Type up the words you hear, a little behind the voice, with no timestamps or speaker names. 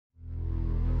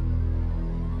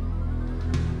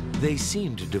They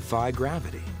seem to defy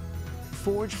gravity.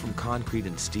 Forged from concrete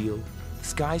and steel,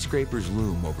 skyscrapers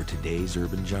loom over today's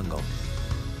urban jungle.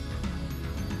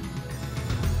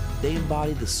 They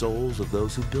embody the souls of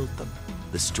those who built them,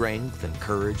 the strength and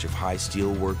courage of high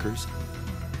steel workers,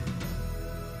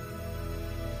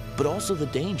 but also the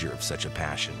danger of such a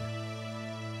passion.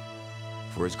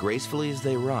 For as gracefully as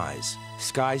they rise,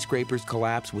 skyscrapers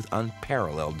collapse with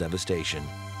unparalleled devastation.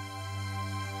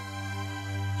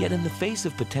 Yet in the face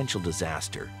of potential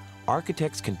disaster,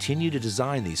 architects continue to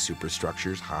design these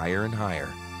superstructures higher and higher.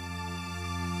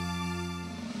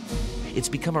 It's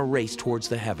become a race towards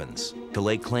the heavens to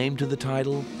lay claim to the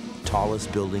title,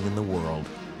 tallest building in the world.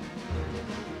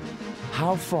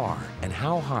 How far and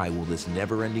how high will this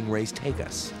never-ending race take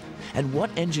us? And what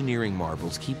engineering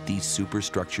marvels keep these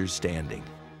superstructures standing?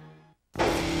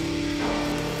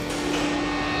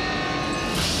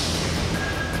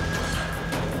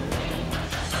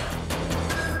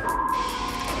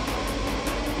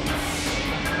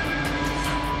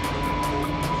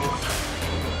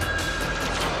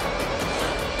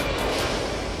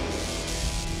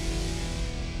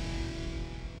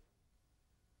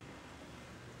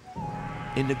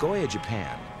 In Nagoya,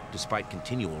 Japan, despite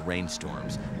continual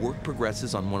rainstorms, work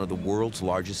progresses on one of the world's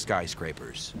largest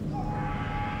skyscrapers.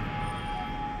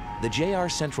 The JR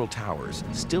Central Towers,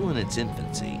 still in its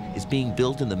infancy, is being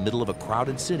built in the middle of a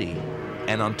crowded city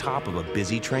and on top of a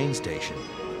busy train station.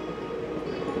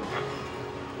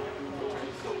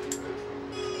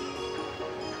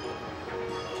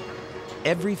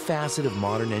 Every facet of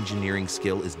modern engineering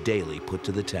skill is daily put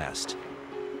to the test.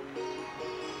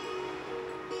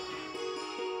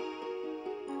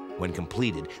 When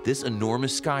completed, this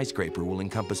enormous skyscraper will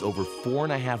encompass over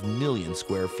 4.5 million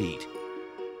square feet.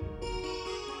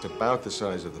 It's about the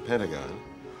size of the Pentagon,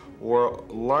 or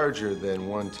larger than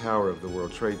one tower of the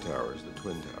World Trade Towers, the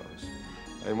Twin Towers,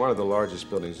 and one of the largest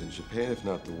buildings in Japan, if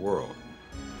not the world.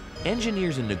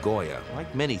 Engineers in Nagoya,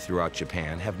 like many throughout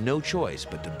Japan, have no choice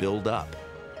but to build up.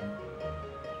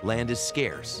 Land is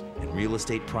scarce, and real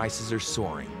estate prices are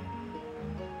soaring.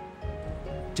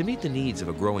 To meet the needs of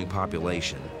a growing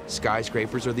population,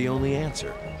 skyscrapers are the only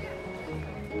answer.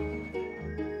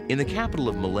 In the capital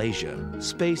of Malaysia,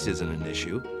 space isn't an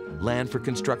issue. Land for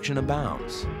construction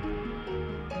abounds.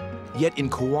 Yet in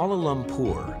Kuala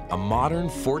Lumpur, a modern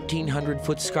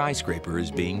 1,400-foot skyscraper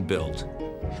is being built.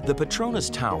 The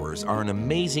Petronas Towers are an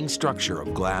amazing structure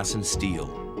of glass and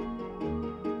steel.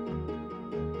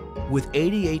 With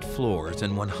 88 floors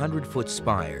and 100-foot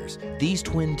spires, these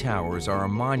twin towers are a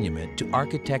monument to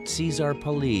architect Cesar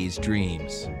Pali's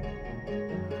dreams.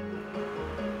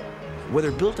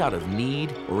 Whether built out of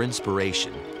need or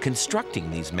inspiration, constructing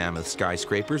these mammoth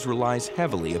skyscrapers relies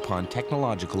heavily upon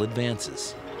technological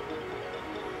advances.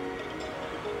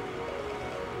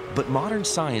 But modern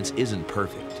science isn't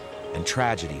perfect, and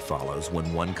tragedy follows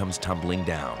when one comes tumbling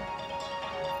down.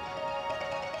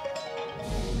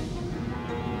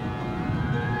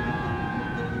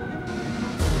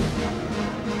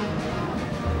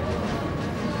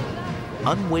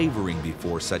 Unwavering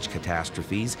before such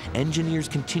catastrophes, engineers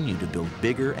continue to build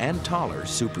bigger and taller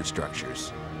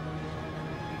superstructures.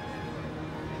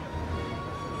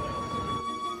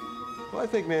 Well, I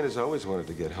think man has always wanted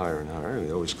to get higher and higher.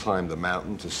 He always climbed the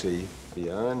mountain to see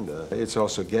beyond. It's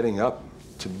also getting up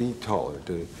to be taller,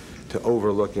 to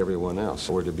overlook everyone else,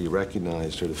 or to be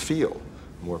recognized or to feel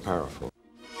more powerful.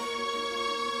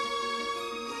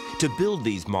 To build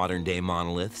these modern-day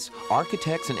monoliths,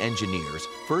 architects and engineers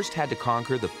first had to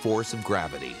conquer the force of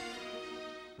gravity.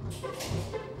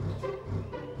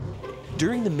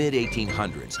 During the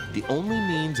mid-1800s, the only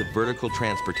means of vertical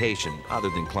transportation,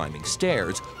 other than climbing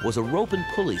stairs, was a rope and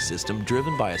pulley system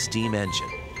driven by a steam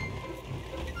engine.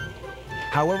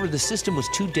 However, the system was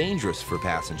too dangerous for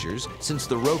passengers since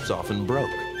the ropes often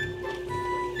broke.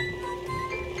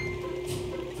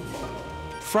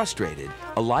 Frustrated,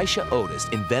 Elisha Otis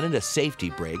invented a safety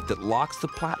brake that locks the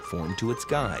platform to its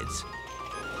guides.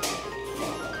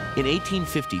 In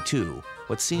 1852,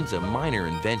 what seems a minor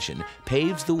invention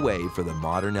paves the way for the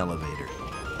modern elevator.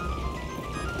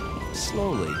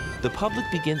 Slowly, the public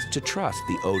begins to trust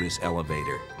the Otis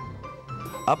elevator.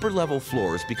 Upper-level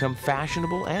floors become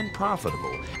fashionable and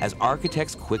profitable as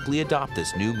architects quickly adopt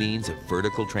this new means of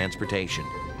vertical transportation.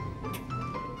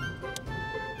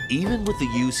 Even with the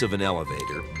use of an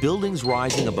elevator, buildings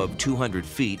rising above 200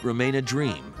 feet remain a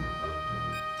dream.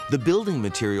 The building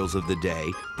materials of the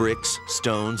day, bricks,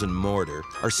 stones, and mortar,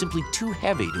 are simply too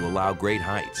heavy to allow great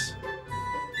heights.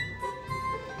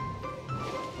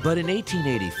 But in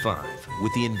 1885,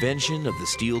 with the invention of the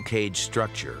steel cage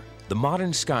structure, the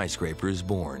modern skyscraper is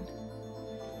born.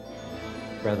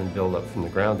 Rather than build up from the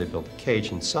ground, they built a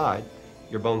cage inside,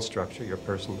 your bone structure, your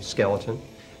person's skeleton,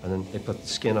 and then they put the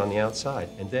skin on the outside.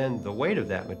 And then the weight of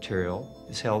that material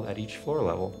is held at each floor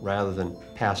level rather than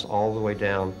passed all the way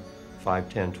down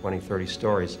 5, 10, 20, 30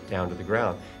 stories down to the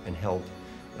ground and held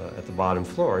at the bottom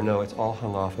floor. No, it's all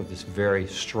hung off of this very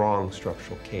strong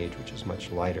structural cage, which is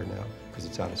much lighter now because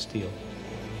it's out of steel.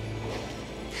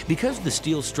 Because the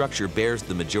steel structure bears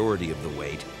the majority of the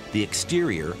weight, the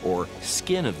exterior, or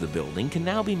skin of the building, can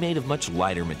now be made of much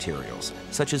lighter materials,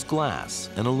 such as glass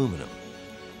and aluminum.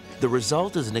 The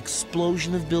result is an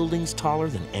explosion of buildings taller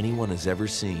than anyone has ever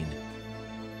seen.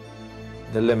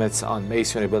 The limits on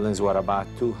masonry buildings were about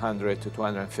 200 to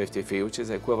 250 feet, which is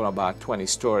equivalent about 20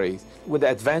 stories. With the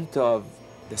advent of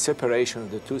the separation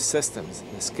of the two systems,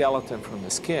 the skeleton from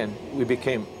the skin, we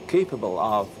became capable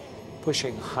of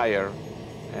pushing higher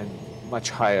and much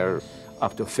higher,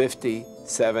 up to 50,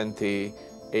 70,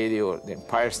 80, or the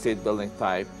Empire State Building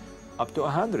type, up to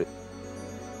 100.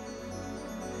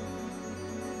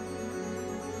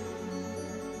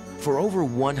 For over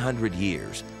 100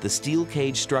 years, the steel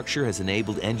cage structure has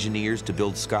enabled engineers to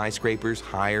build skyscrapers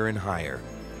higher and higher.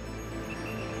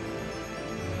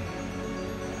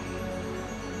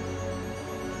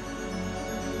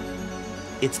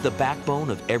 It's the backbone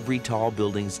of every tall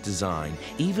building's design,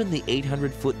 even the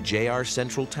 800-foot JR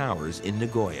Central Towers in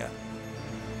Nagoya.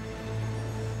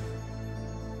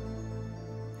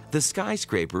 The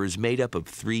skyscraper is made up of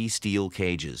 3 steel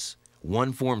cages.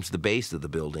 One forms the base of the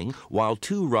building, while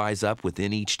 2 rise up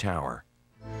within each tower.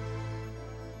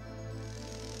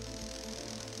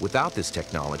 Without this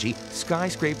technology,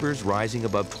 skyscrapers rising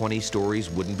above 20 stories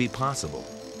wouldn't be possible.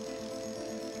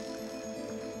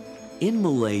 In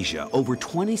Malaysia, over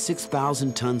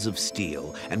 26,000 tons of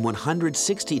steel and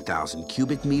 160,000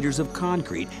 cubic meters of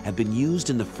concrete have been used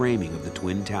in the framing of the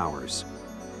Twin Towers.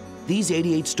 These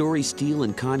 88-story steel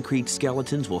and concrete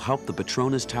skeletons will help the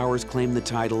Petronas Towers claim the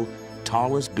title,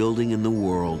 tallest building in the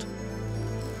world.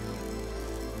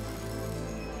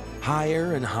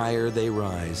 Higher and higher they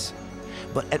rise.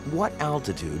 But at what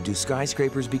altitude do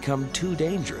skyscrapers become too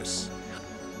dangerous?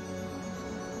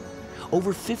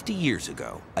 Over 50 years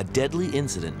ago, a deadly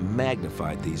incident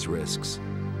magnified these risks.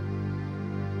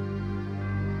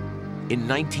 In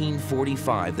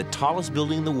 1945, the tallest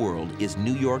building in the world is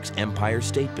New York's Empire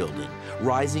State Building,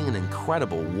 rising an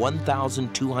incredible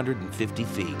 1,250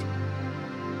 feet.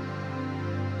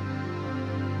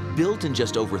 Built in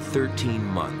just over 13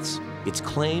 months, its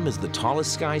claim as the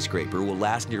tallest skyscraper will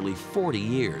last nearly 40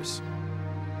 years.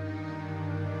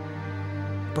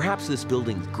 Perhaps this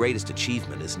building's greatest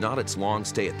achievement is not its long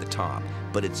stay at the top,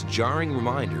 but its jarring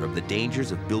reminder of the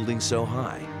dangers of building so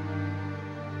high.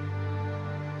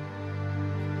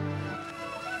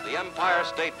 The Empire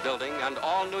State Building and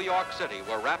all New York City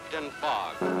were wrapped in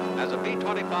fog as a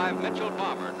B-25 Mitchell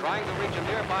bomber trying to reach a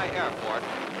nearby airport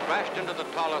crashed into the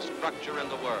tallest structure in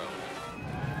the world.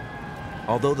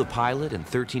 Although the pilot and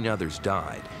 13 others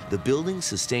died, the building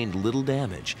sustained little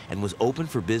damage and was open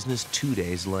for business 2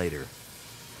 days later.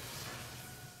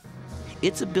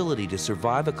 Its ability to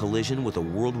survive a collision with a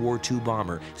World War II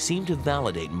bomber seemed to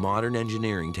validate modern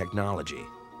engineering technology.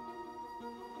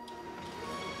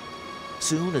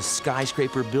 Soon, a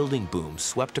skyscraper building boom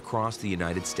swept across the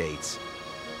United States.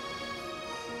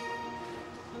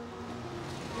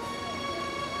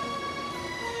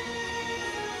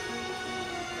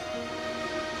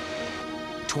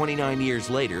 "29 years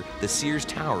later, the Sears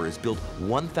Tower is built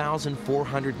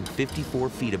 1,454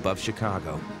 feet above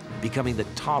Chicago, becoming the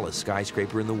tallest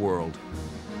skyscraper in the world.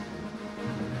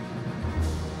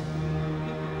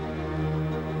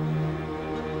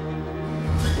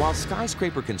 While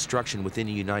skyscraper construction within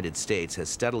the United States has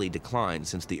steadily declined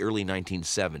since the early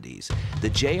 1970s, the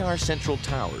JR Central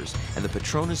Towers and the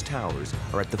Petronas Towers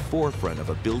are at the forefront of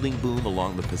a building boom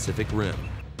along the Pacific Rim.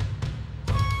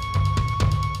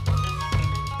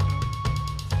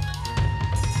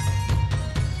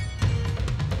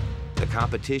 The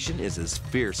competition is as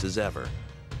fierce as ever.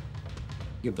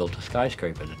 You built a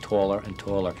skyscraper, they're taller and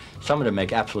taller. Some of them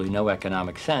make absolutely no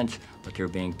economic sense, but they're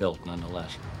being built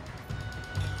nonetheless.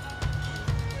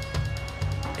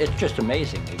 It's just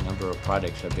amazing the number of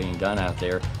projects that are being done out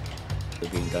there. They're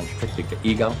being done strictly for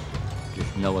ego.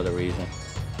 There's no other reason.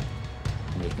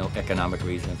 And there's no economic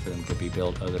reason for them to be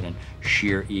built other than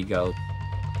sheer ego.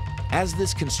 As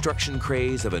this construction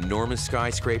craze of enormous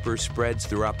skyscrapers spreads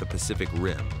throughout the Pacific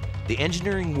Rim, the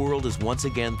engineering world is once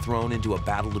again thrown into a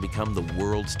battle to become the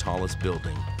world's tallest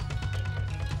building.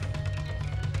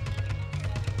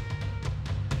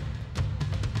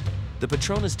 The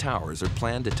Petronas Towers are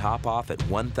planned to top off at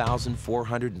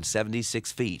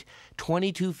 1,476 feet,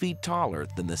 22 feet taller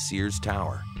than the Sears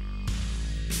Tower.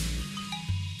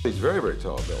 These very, very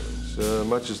tall buildings,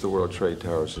 much as the World Trade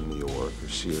Towers in New York or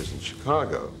Sears in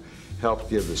Chicago, helped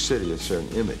give the city a certain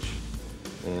image.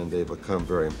 And they've become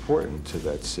very important to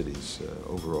that city's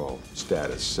overall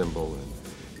status, symbol,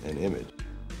 and image.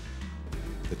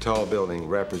 The tall building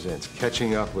represents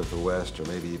catching up with the West, or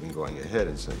maybe even going ahead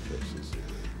in some cases,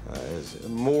 as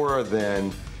more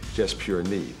than just pure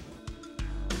need.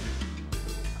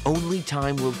 Only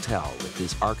time will tell if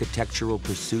this architectural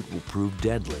pursuit will prove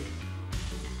deadly.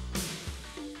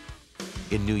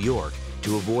 In New York,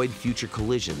 to avoid future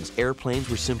collisions, airplanes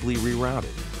were simply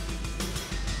rerouted.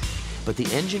 But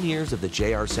the engineers of the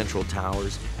JR Central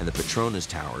Towers and the Petronas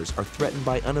Towers are threatened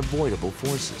by unavoidable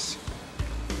forces.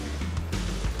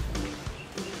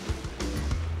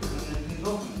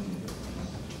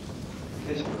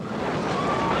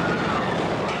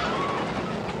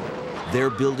 They're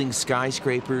building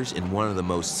skyscrapers in one of the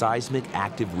most seismic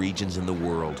active regions in the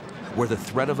world, where the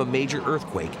threat of a major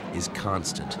earthquake is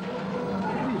constant.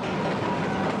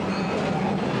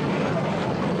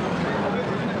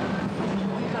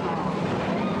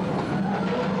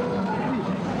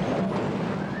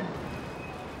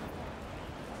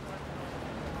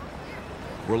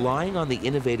 Relying on the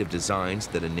innovative designs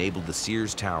that enabled the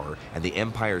Sears Tower and the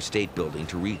Empire State Building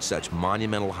to reach such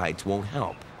monumental heights won't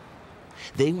help.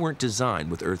 They weren't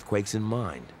designed with earthquakes in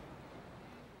mind.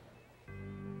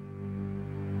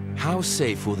 How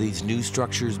safe will these new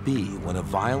structures be when a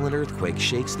violent earthquake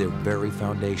shakes their very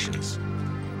foundations?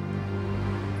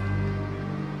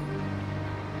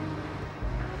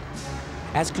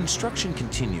 As construction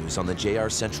continues on the JR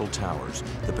Central Towers,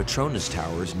 the Petronas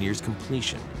Towers nears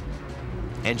completion.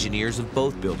 Engineers of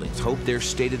both buildings hope their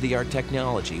state-of-the-art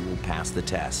technology will pass the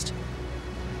test.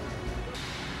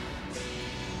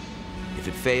 If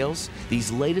it fails,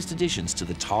 these latest additions to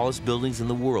the tallest buildings in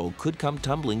the world could come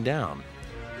tumbling down.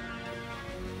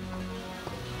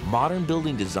 Modern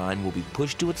building design will be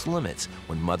pushed to its limits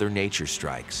when Mother Nature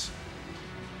strikes.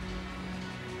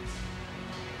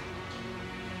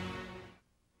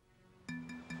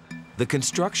 The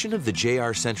construction of the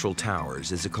JR Central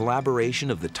Towers is a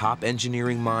collaboration of the top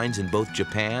engineering minds in both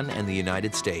Japan and the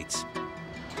United States.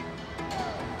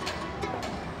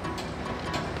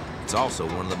 It's also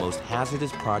one of the most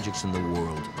hazardous projects in the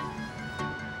world.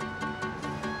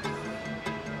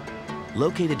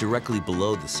 Located directly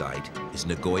below the site is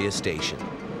Nagoya Station.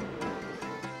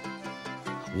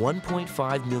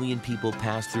 1.5 million people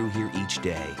pass through here each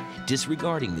day,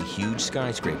 disregarding the huge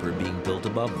skyscraper being built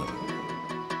above them.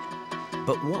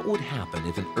 But what would happen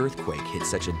if an earthquake hit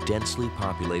such a densely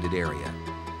populated area?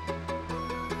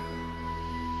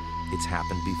 It's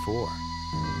happened before.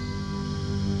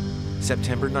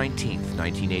 September 19th,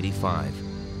 1985.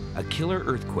 A killer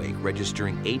earthquake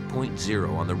registering 8.0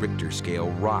 on the Richter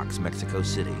scale rocks Mexico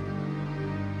City.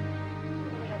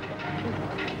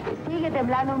 Sigue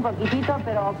temblando un poquitito,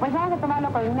 pero pues vamos a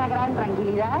tomarlo con una gran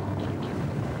tranquilidad.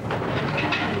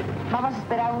 Vamos a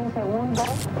esperar un segundo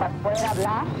para poder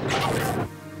hablar.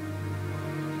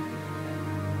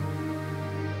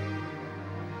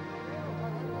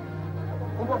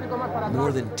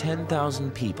 More than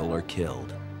 10,000 people are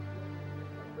killed.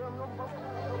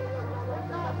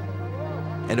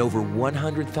 And over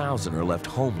 100,000 are left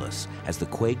homeless as the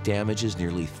quake damages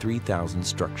nearly 3,000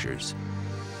 structures.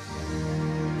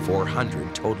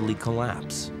 400 totally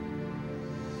collapse.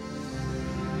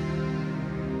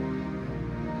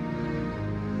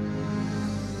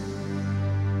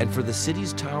 And for the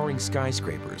city's towering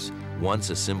skyscrapers, once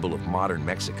a symbol of modern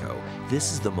Mexico,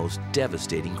 this is the most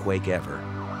devastating quake ever.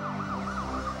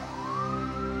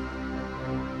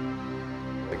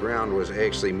 The ground was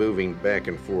actually moving back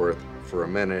and forth for a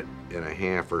minute and a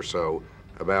half or so,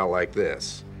 about like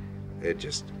this. It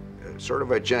just sort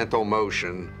of a gentle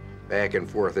motion back and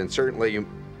forth. And certainly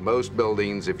most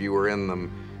buildings, if you were in them,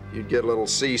 you'd get a little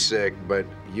seasick, but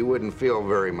you wouldn't feel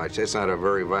very much. That's not a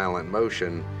very violent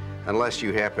motion unless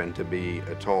you happen to be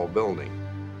a tall building.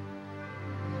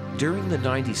 During the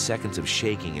 90 seconds of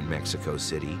shaking in Mexico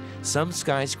City, some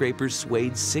skyscrapers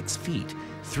swayed 6 feet,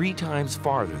 3 times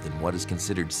farther than what is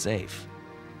considered safe.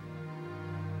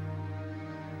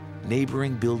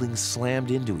 Neighboring buildings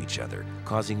slammed into each other,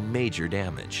 causing major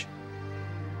damage.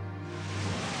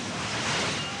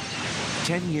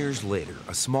 10 years later,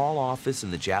 a small office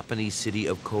in the Japanese city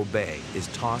of Kobe is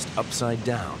tossed upside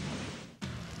down.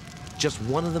 Just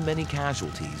one of the many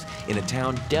casualties in a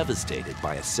town devastated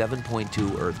by a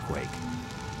 7.2 earthquake.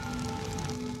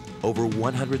 Over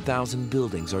 100,000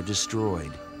 buildings are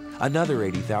destroyed. Another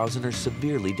 80,000 are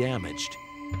severely damaged.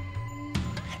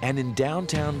 And in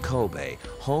downtown Kobe,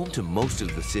 home to most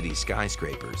of the city's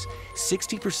skyscrapers,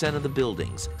 60% of the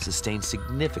buildings sustain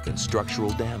significant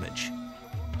structural damage.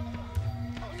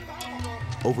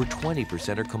 Over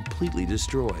 20% are completely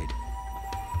destroyed.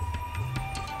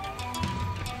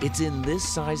 It's in this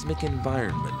seismic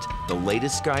environment the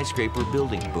latest skyscraper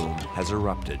building boom has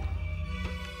erupted.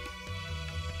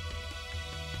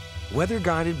 Whether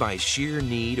guided by sheer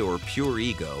need or pure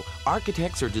ego,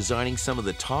 architects are designing some of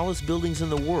the tallest buildings in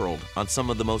the world on some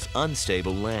of the most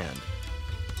unstable land.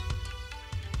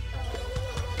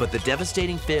 But the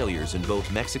devastating failures in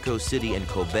both Mexico City and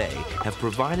Kobe have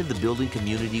provided the building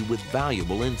community with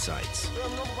valuable insights.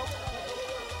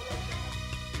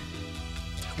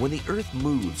 When the Earth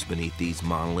moves beneath these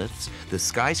monoliths, the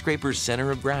skyscraper's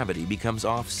center of gravity becomes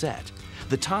offset.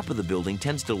 The top of the building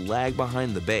tends to lag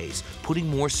behind the base, putting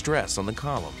more stress on the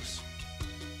columns.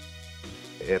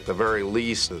 At the very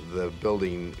least, the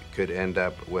building could end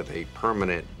up with a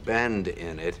permanent bend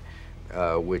in it,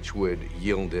 which would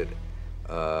yield it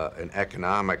an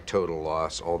economic total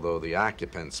loss, although the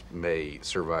occupants may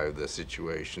survive the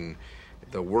situation.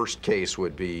 The worst case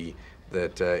would be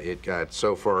that it got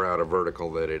so far out of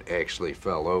vertical that it actually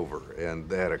fell over, and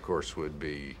that, of course, would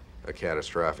be a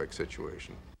catastrophic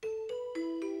situation.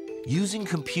 Using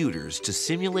computers to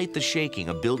simulate the shaking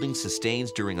a building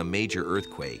sustains during a major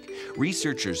earthquake,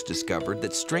 researchers discovered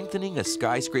that strengthening a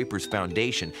skyscraper's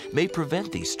foundation may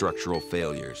prevent these structural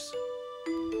failures.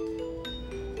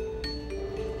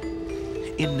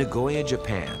 In Nagoya,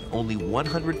 Japan, only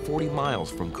 140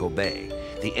 miles from Kobe,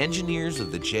 the engineers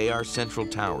of the JR Central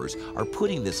Towers are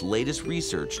putting this latest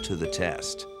research to the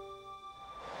test.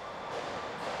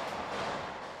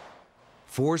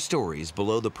 4 stories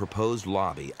below the proposed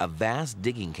lobby, a vast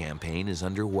digging campaign is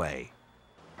underway.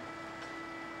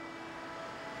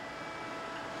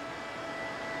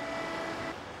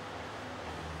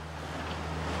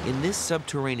 In this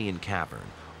subterranean cavern,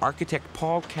 architect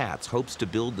Paul Katz hopes to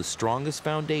build the strongest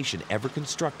foundation ever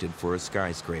constructed for a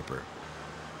skyscraper.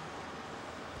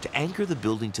 To anchor the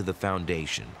building to the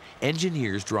foundation,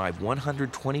 engineers drive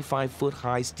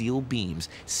 125-foot-high steel beams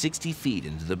 60 feet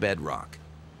into the bedrock.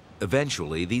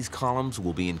 Eventually, these columns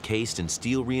will be encased in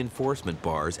steel reinforcement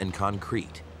bars and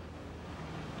concrete.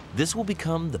 This will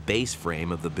become the base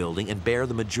frame of the building and bear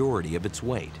the majority of its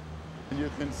weight. You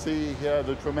can see here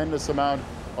the tremendous amount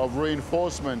of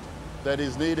reinforcement that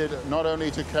is needed not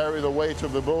only to carry the weight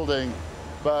of the building,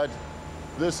 but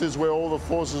this is where all the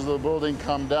forces of the building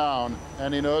come down.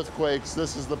 And in earthquakes,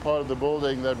 this is the part of the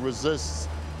building that resists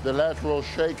the lateral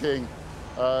shaking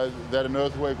that an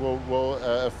earthquake will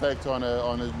affect on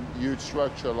a huge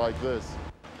structure like this.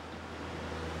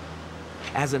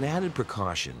 As an added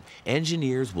precaution,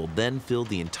 engineers will then fill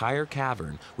the entire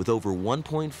cavern with over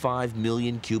 1.5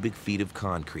 million cubic feet of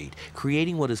concrete,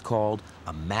 creating what is called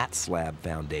a mat slab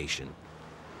foundation.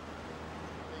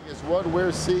 What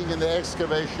we're seeing in the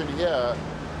excavation here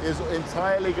is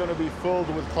entirely going to be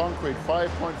filled with concrete,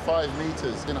 5.5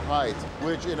 meters in height,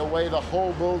 which in a way the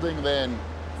whole building then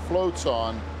floats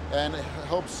on and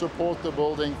helps support the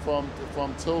building from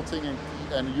tilting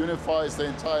and unifies the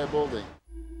entire building.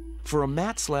 For a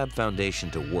mat slab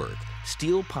foundation to work,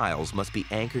 steel piles must be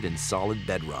anchored in solid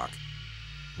bedrock.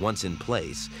 Once in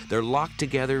place, they're locked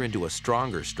together into a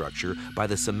stronger structure by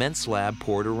the cement slab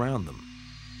poured around them.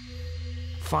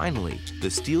 Finally,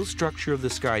 the steel structure of the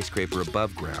skyscraper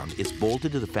above ground is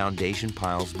bolted to the foundation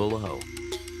piles below.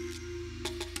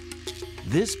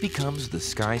 This becomes the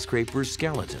skyscraper's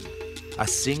skeleton, a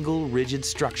single rigid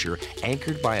structure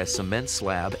anchored by a cement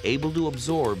slab able to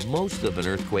absorb most of an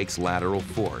earthquake's lateral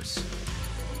force.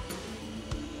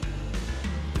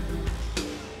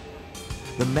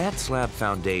 The mat slab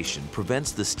foundation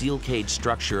prevents the steel cage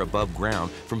structure above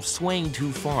ground from swaying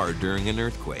too far during an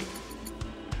earthquake.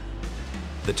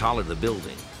 The taller the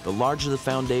building, the larger the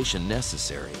foundation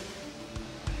necessary.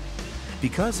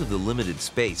 Because of the limited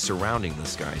space surrounding the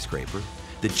skyscraper,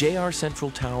 the JR Central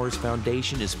Towers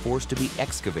foundation is forced to be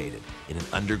excavated in an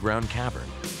underground cavern,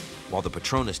 while the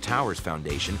Petronas Towers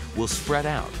foundation will spread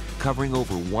out, covering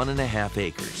over 1.5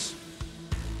 acres.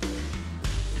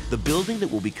 The building that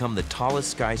will become the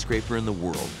tallest skyscraper in the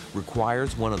world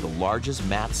requires one of the largest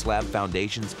mat slab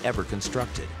foundations ever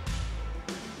constructed.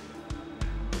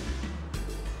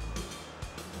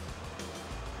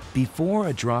 Before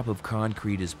a drop of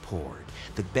concrete is poured,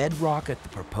 the bedrock at the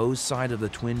proposed site of the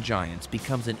twin giants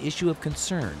becomes an issue of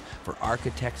concern for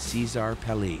architect Cesar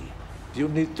Pelli. You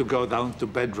need to go down to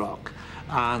bedrock,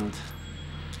 and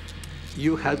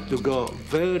you had to go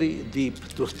very deep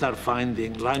to start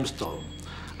finding limestone.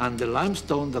 And the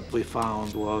limestone that we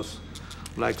found was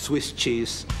like Swiss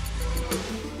cheese.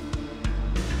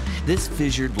 This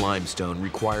fissured limestone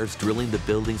requires drilling the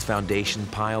building's foundation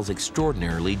piles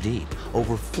extraordinarily deep,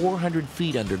 over 400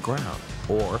 feet underground,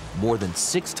 or more than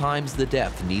 6 times the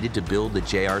depth needed to build the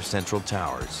JR Central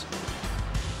Towers.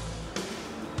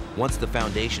 Once the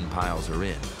foundation piles are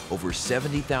in, over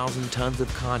 70,000 tons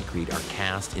of concrete are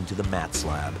cast into the mat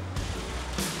slab.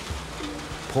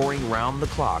 Pouring round the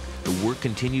clock, the work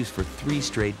continues for 3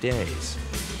 straight days.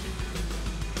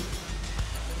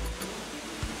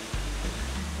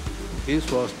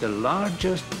 This was the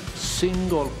largest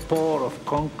single pour of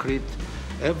concrete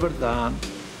ever done.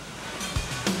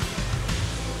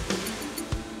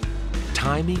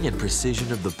 Timing and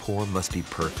precision of the pour must be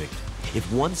perfect.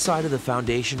 If one side of the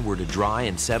foundation were to dry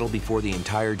and settle before the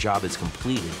entire job is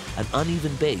completed, an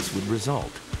uneven base would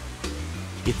result.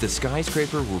 If the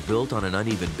skyscraper were built on an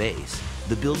uneven base,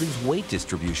 the building's weight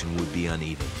distribution would be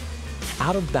uneven.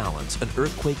 Out of balance, an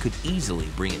earthquake could easily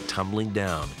bring it tumbling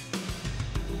down.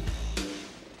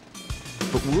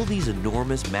 But will these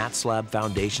enormous mat slab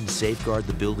foundations safeguard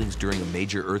the buildings during a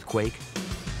major earthquake?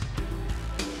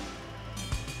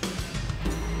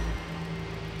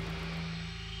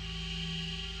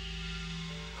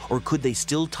 Or could they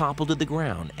still topple to the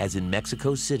ground, as in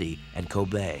Mexico City and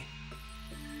Kobe?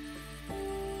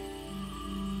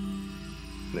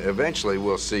 Eventually,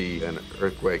 we'll see an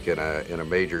earthquake in a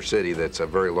major city that's a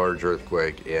very large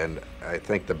earthquake, and I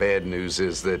think the bad news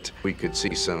is that we could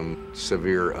see some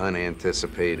severe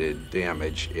unanticipated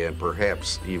damage and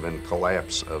perhaps even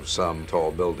collapse of some tall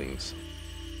buildings.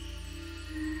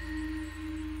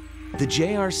 The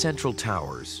JR Central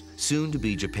Towers, soon to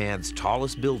be Japan's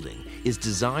tallest building, is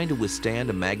designed to withstand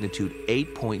a magnitude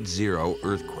 8.0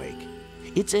 earthquake.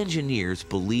 Its engineers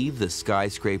believe the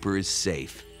skyscraper is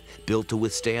safe, built to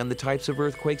withstand the types of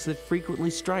earthquakes that frequently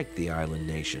strike the island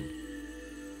nation.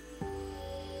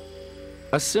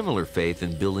 A similar faith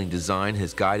in building design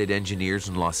has guided engineers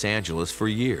in Los Angeles for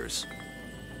years.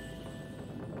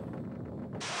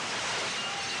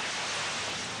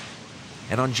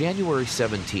 And on January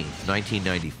 17,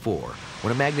 1994,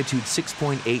 when a magnitude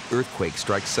 6.8 earthquake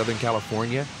strikes Southern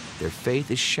California, their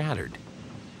faith is shattered.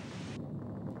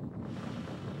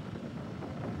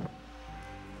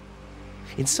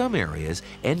 In some areas,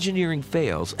 engineering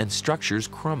fails and structures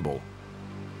crumble.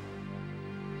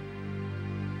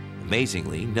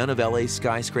 Amazingly, none of LA's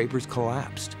skyscrapers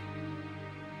collapsed.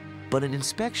 But an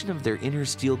inspection of their inner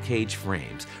steel cage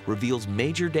frames reveals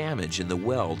major damage in the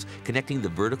welds connecting the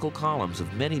vertical columns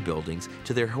of many buildings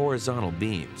to their horizontal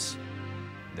beams.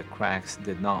 The cracks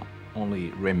did not only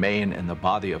remain in the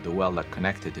body of the weld that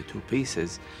connected the 2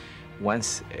 pieces.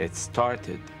 Once it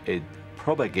started, it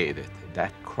propagated.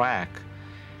 That crack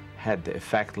had the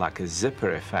effect like a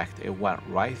zipper effect. It went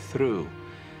right through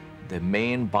the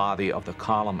main body of the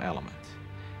column element,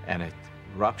 and it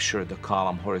ruptured the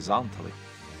column horizontally.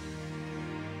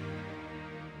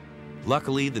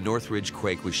 Luckily, the Northridge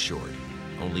quake was short,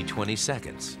 only 20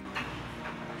 seconds.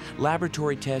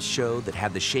 Laboratory tests showed that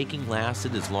had the shaking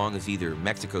lasted as long as either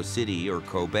Mexico City or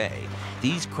Kobe,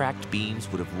 these cracked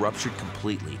beams would have ruptured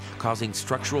completely, causing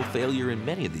structural failure in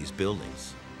many of these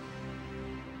buildings.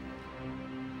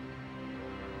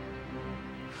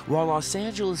 While Los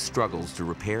Angeles struggles to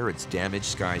repair its damaged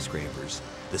skyscrapers,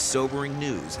 the sobering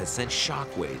news has sent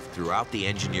shockwaves throughout the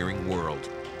engineering world.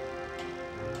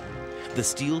 The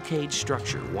steel cage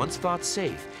structure, once thought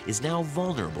safe, is now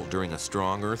vulnerable during a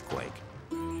strong earthquake.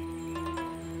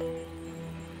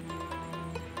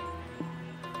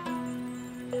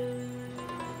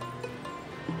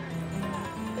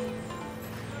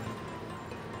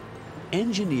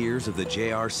 Engineers of the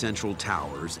JR Central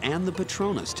Towers and the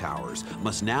Petronas Towers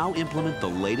must now implement the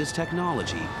latest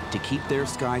technology to keep their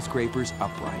skyscrapers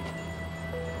upright.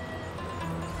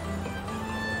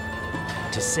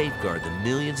 To safeguard the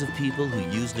millions of people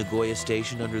who use Nagoya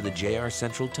Station under the JR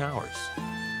Central Towers.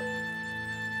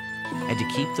 And to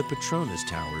keep the Petronas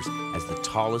Towers as the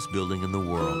tallest building in the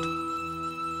world.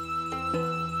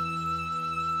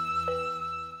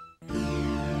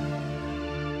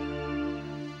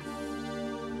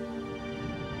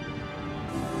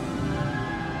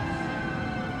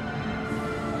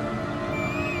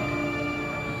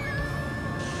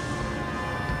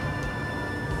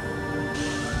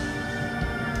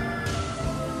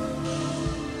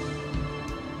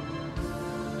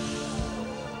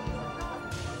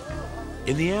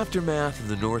 In the aftermath of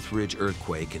the Northridge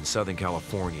earthquake in Southern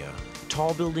California,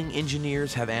 tall building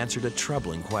engineers have answered a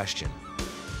troubling question.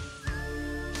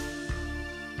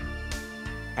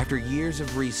 After years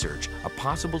of research, a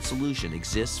possible solution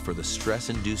exists for the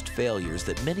stress-induced failures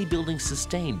that many buildings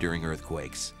sustain during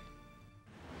earthquakes.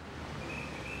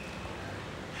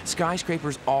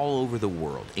 Skyscrapers all over the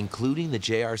world, including the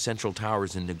JR Central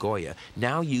Towers in Nagoya,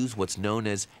 now use what's known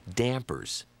as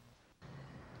dampers.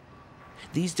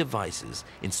 These devices,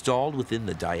 installed within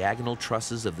the diagonal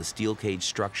trusses of the steel cage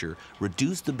structure,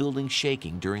 reduce the building's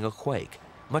shaking during a quake,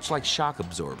 much like shock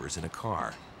absorbers in a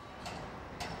car.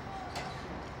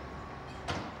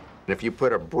 If you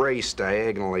put a brace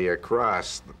diagonally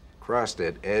across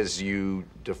it, as you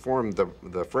deform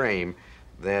the frame,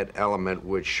 that element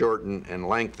would shorten and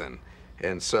lengthen.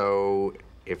 And so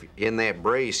if in that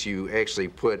brace you actually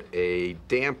put a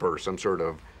damper, some sort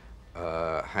of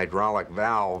hydraulic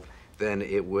valve, then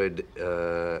it would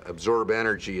absorb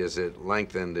energy as it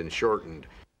lengthened and shortened.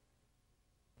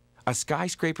 A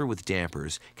skyscraper with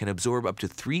dampers can absorb up to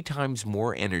 3 times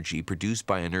more energy produced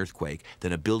by an earthquake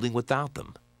than a building without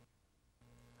them.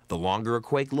 The longer a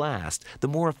quake lasts, the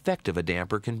more effective a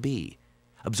damper can be,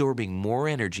 absorbing more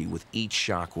energy with each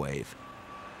shock wave.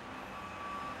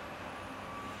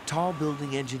 Tall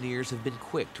building engineers have been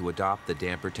quick to adopt the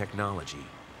damper technology.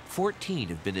 14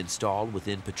 have been installed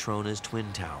within Petrona's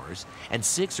Twin Towers, and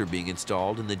 6 are being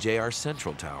installed in the JR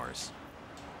Central Towers.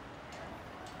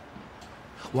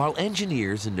 While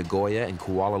engineers in Nagoya and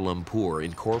Kuala Lumpur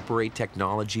incorporate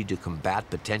technology to combat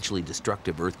potentially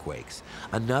destructive earthquakes,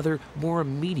 another, more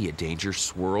immediate danger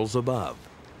swirls above.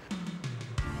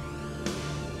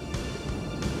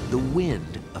 The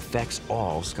wind affects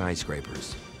all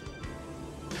skyscrapers.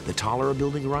 The taller a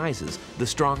building rises, the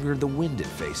stronger the wind it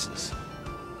faces.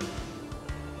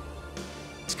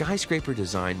 Skyscraper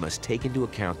design must take into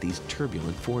account these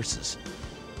turbulent forces.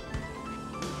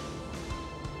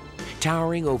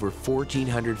 Towering over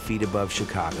 1,400 feet above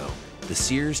Chicago, the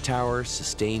Sears Tower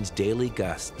sustains daily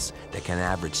gusts that can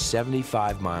average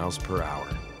 75 miles per hour.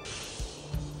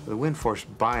 The wind force,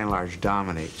 by and large,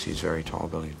 dominates these very tall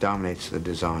buildings, dominates the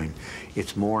design.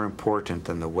 It's more important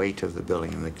than the weight of the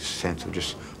building in the sense of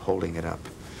just holding it up.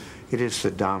 It is the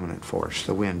dominant force.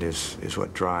 The wind is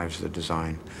what drives the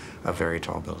design of very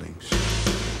tall buildings.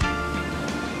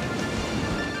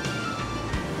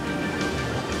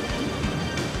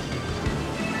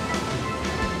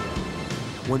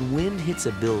 When wind hits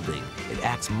a building, it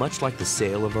acts much like the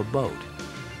sail of a boat.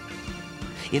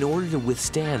 In order to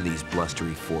withstand these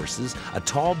blustery forces, a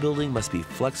tall building must be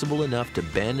flexible enough to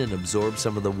bend and absorb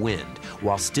some of the wind,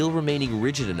 while still remaining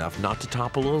rigid enough not to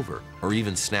topple over or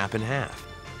even snap in half.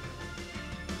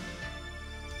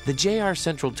 The JR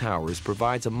Central Towers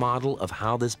provides a model of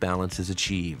how this balance is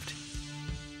achieved.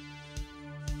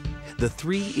 The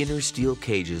 3 inner steel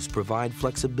cages provide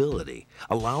flexibility,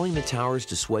 allowing the towers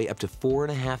to sway up to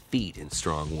 4.5 feet in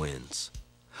strong winds,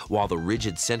 while the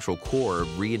rigid central core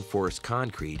of reinforced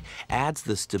concrete adds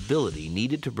the stability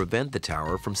needed to prevent the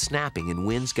tower from snapping in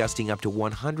winds gusting up to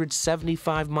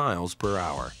 175 miles per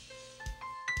hour.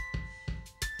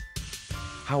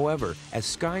 However, as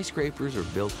skyscrapers are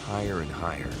built higher and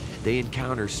higher, they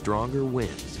encounter stronger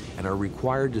winds and are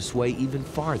required to sway even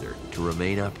farther to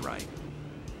remain upright.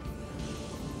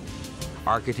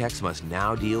 Architects must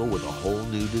now deal with a whole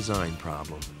new design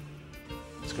problem.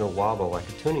 It's going to wobble like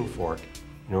a tuning fork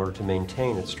in order to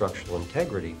maintain its structural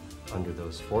integrity under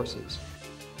those forces.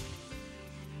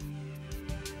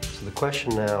 So the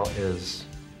question now is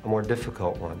a more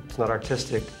difficult one. It's not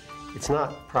artistic, it's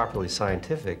not properly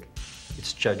scientific,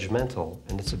 it's judgmental,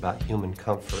 and it's about human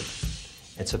comfort.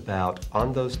 It's about,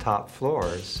 on those top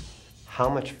floors, how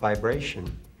much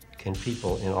vibration can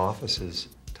people in offices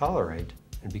tolerate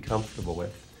and be comfortable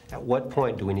with? At what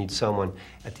point do we need someone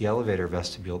at the elevator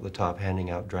vestibule at the top handing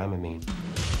out Dramamine?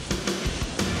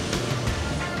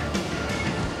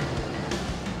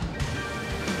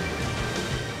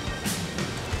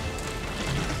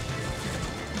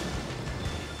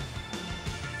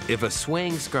 If a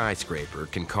swaying skyscraper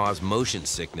can cause motion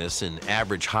sickness in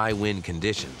average high wind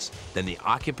conditions, then the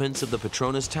occupants of the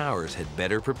Petronas Towers had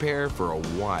better prepare for a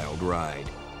wild ride.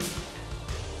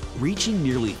 Reaching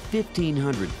nearly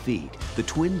 1,500 feet, the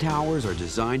Twin Towers are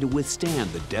designed to withstand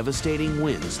the devastating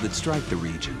winds that strike the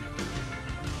region.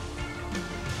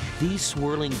 These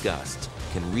swirling gusts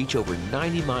can reach over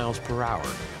 90 miles per hour.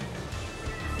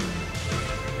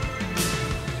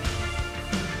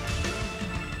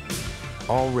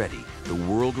 Already, the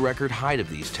world record height of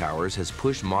these towers has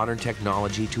pushed modern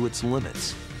technology to its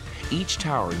limits. Each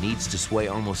tower needs to sway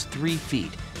almost 3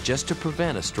 feet just to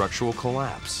prevent a structural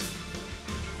collapse.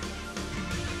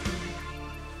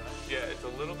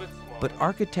 But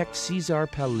architect Cesar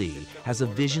Pelli has a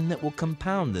vision that will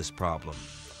compound this problem.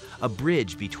 a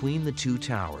bridge between the two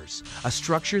towers, a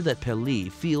structure that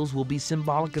Pelé feels will be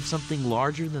symbolic of something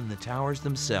larger than the towers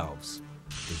themselves,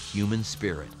 the human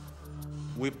spirit.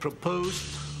 We proposed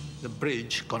the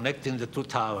bridge connecting the two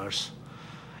towers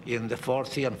in the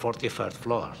 40th and 41st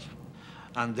floors.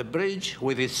 And the bridge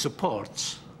with its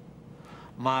supports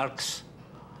marks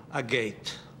a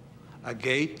gate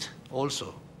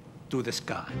also to the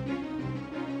sky.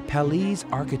 Pelé's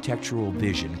architectural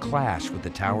vision clashed with the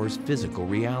tower's physical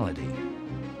reality.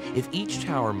 If each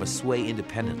tower must sway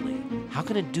independently, how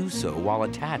can it do so while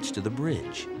attached to the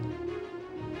bridge?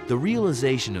 The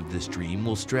realization of this dream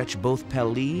will stretch both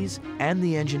Pelé's and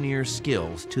the engineer's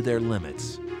skills to their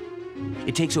limits.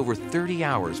 It takes over 30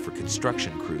 hours for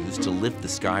construction crews to lift the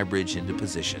sky bridge into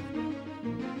position.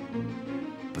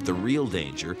 But the real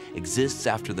danger exists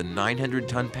after the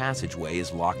 900-ton passageway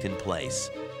is locked in place.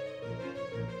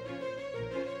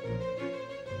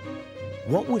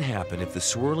 What would happen if the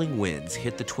swirling winds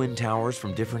hit the twin towers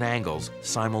from different angles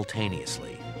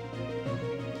simultaneously,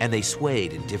 and they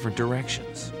swayed in different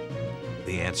directions?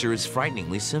 The answer is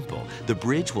frighteningly simple. The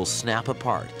bridge will snap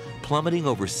apart, plummeting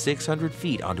over 600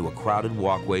 feet onto a crowded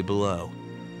walkway below.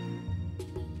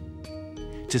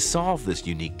 To solve this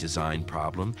unique design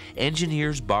problem,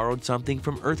 engineers borrowed something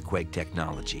from earthquake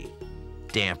technology: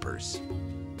 dampers.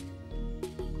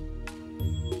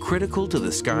 Critical to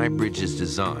the sky bridge's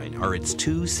design are its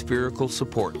two spherical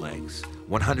support legs,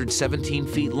 117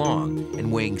 feet long and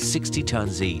weighing 60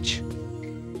 tons each.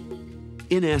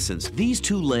 In essence, these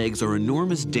two legs are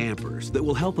enormous dampers that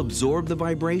will help absorb the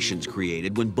vibrations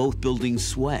created when both buildings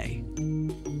sway.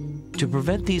 To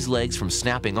prevent these legs from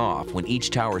snapping off when each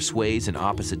tower sways in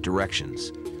opposite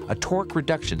directions, a torque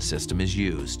reduction system is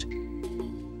used.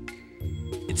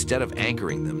 Instead of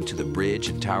anchoring them to the bridge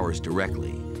and towers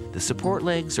directly, the support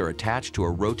legs are attached to a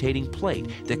rotating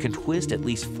plate that can twist at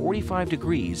least 45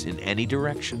 degrees in any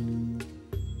direction.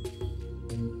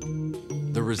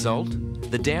 The result?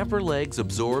 The damper legs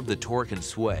absorb the torque and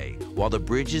sway, while the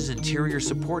bridge's interior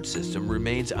support system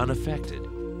remains unaffected.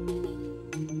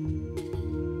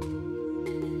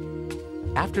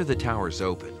 After the towers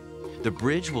open, the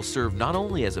bridge will serve not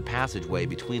only as a passageway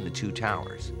between the two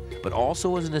towers, but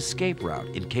also as an escape route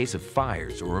in case of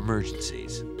fires or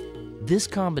emergencies. This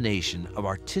combination of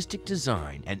artistic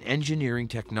design and engineering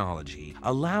technology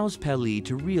allows Pelé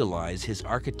to realize his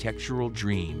architectural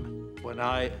dream. When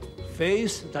I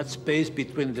face that space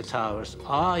between the towers,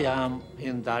 I am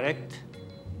in direct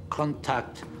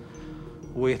contact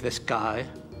with the sky,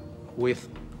 with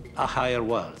a higher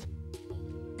world.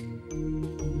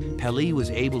 Pelé was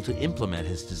able to implement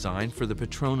his design for the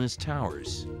Petronas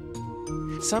Towers.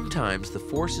 Sometimes the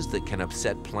forces that can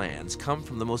upset plans come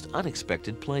from the most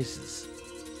unexpected places.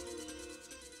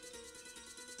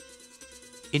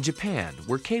 In Japan,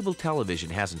 where cable television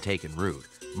hasn't taken root,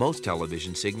 most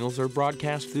television signals are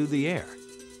broadcast through the air.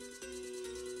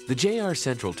 The JR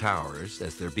Central Towers,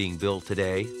 as they're being built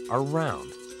today, are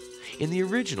round. In the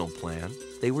original plan,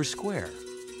 they were square.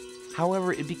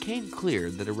 However, it became clear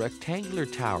that a rectangular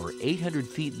tower 800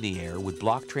 feet in the air would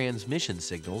block transmission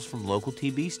signals from local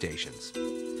TV stations.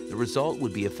 The result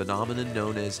would be a phenomenon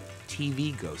known as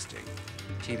TV ghosting.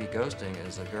 TV ghosting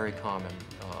is a very common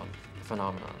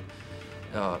phenomenon.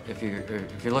 If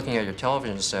you're looking at your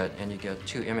television set and you get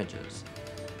two images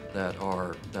that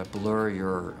blur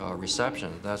your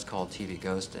reception, that's called TV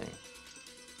ghosting.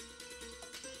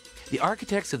 The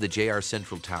architects of the JR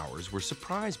Central Towers were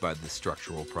surprised by this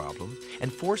structural problem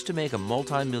and forced to make a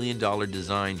multi-million-dollar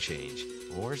design change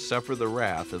or suffer the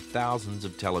wrath of thousands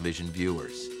of television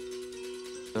viewers.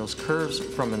 Those curves,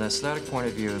 from an aesthetic point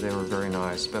of view, they were very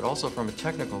nice, but also from a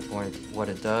technical point, what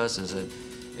it does is it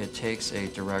takes a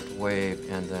direct wave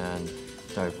and then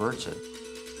diverts it.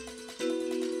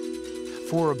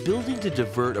 For a building to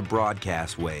divert a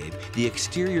broadcast wave, the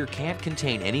exterior can't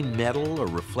contain any metal or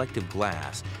reflective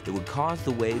glass that would cause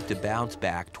the wave to bounce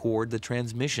back toward the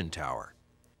transmission tower.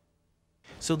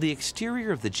 So the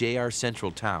exterior of the JR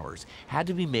Central Towers had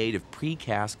to be made of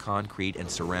precast concrete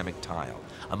and ceramic tile,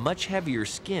 a much heavier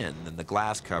skin than the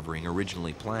glass covering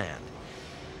originally planned.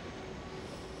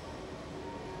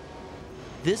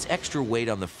 This extra weight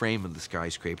on the frame of the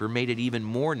skyscraper made it even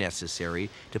more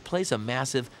necessary to place a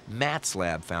massive mat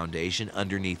slab foundation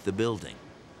underneath the building.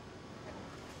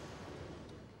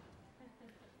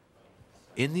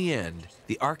 In the end,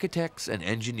 the architects and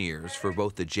engineers for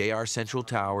both the JR Central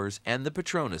Towers and the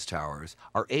Petronas Towers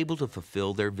are able to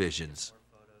fulfill their visions.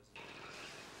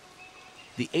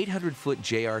 The 800-foot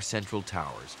JR Central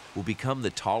Towers will become the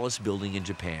tallest building in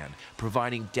Japan,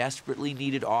 providing desperately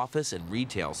needed office and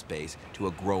retail space to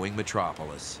a growing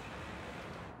metropolis.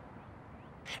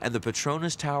 and the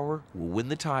Petronas Tower will win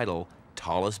the title,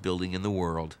 tallest building in the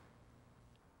world.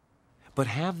 But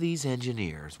have these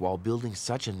engineers, while building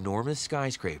such enormous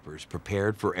skyscrapers,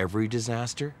 prepared for every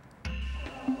disaster?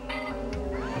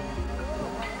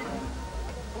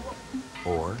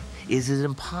 Or is it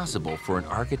impossible for an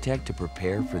architect to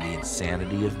prepare for the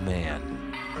insanity of man?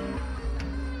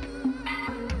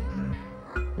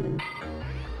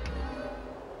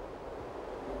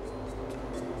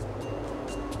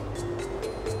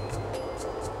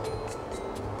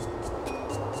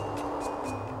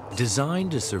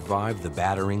 Designed to survive the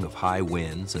battering of high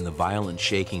winds and the violent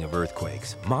shaking of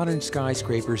earthquakes, modern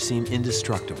skyscrapers seem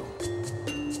indestructible.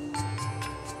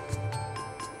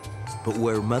 But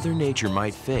where Mother Nature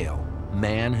might fail,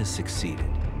 man has succeeded.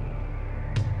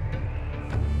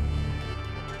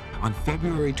 On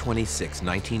February 26,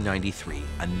 1993,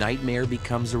 a nightmare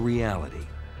becomes a reality.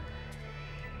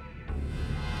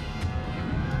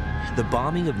 The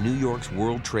bombing of New York's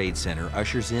World Trade Center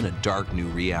ushers in a dark new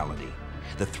reality.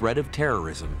 The threat of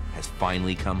terrorism has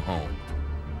finally come home.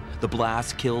 The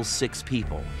blast kills 6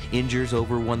 people, injures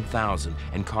over 1,000,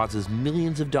 and causes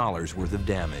millions of dollars worth of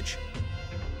damage.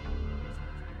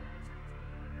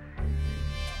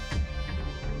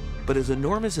 But as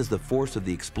enormous as the force of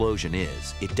the explosion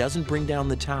is, it doesn't bring down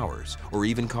the towers or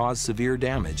even cause severe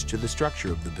damage to the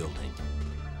structure of the building.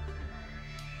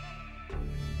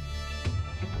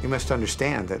 You must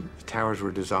understand that the towers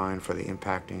were designed for the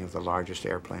impacting of the largest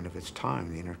airplane of its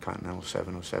time, the Intercontinental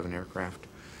 707 aircraft,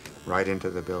 right into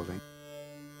the building.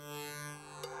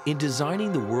 In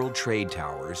designing the World Trade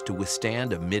Towers to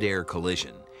withstand a mid-air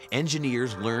collision,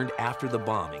 engineers learned after the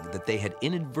bombing that they had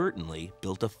inadvertently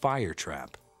built a fire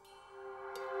trap.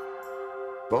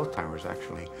 Both towers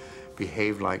actually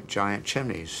behaved like giant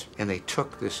chimneys, and they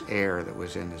took this air that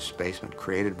was in this basement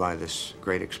created by this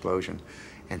great explosion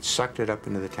and sucked it up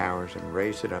into the towers and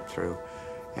raised it up through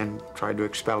and tried to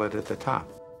expel it at the top.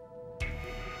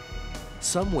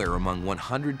 Somewhere among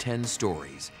 110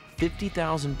 stories,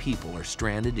 50,000 people are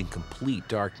stranded in complete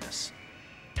darkness.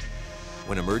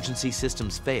 When emergency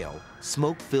systems fail,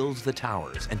 smoke fills the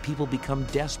towers and people become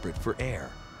desperate for air.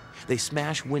 They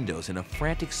smash windows in a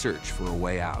frantic search for a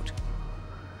way out.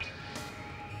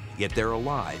 Yet they're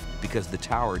alive because the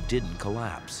tower didn't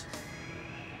collapse.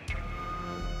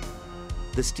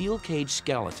 The steel cage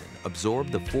skeleton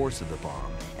absorbed the force of the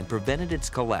bomb and prevented its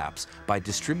collapse by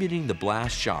distributing the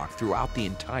blast shock throughout the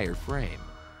entire frame.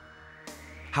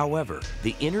 However,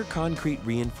 the inner concrete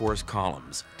reinforced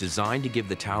columns, designed to give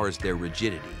the towers their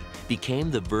rigidity,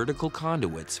 became the vertical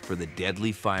conduits for the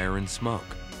deadly fire and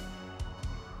smoke.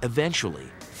 Eventually,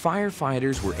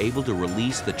 firefighters were able to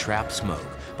release the trapped smoke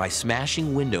by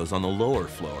smashing windows on the lower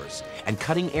floors and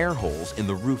cutting air holes in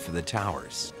the roof of the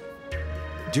towers.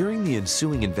 During the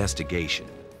ensuing investigation,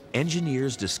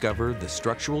 engineers discovered the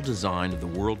structural design of the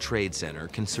World Trade Center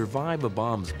can survive a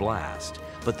bomb's blast,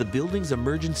 but the building's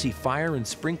emergency fire and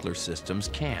sprinkler systems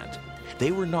can't.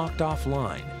 They were knocked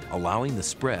offline, allowing the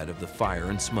spread of the fire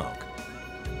and smoke.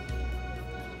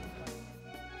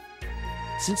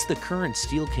 Since the current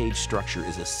steel cage structure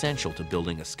is essential to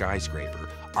building a skyscraper,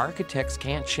 architects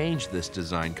can't change this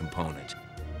design component.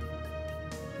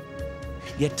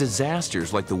 Yet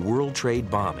disasters like the World Trade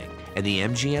bombing and the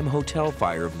MGM hotel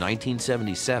fire of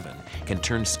 1977 can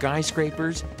turn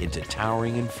skyscrapers into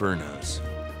towering infernos.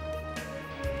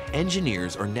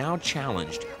 Engineers are now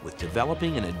challenged with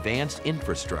developing an advanced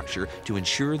infrastructure to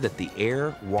ensure that the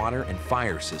air, water, and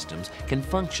fire systems can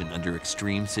function under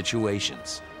extreme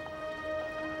situations.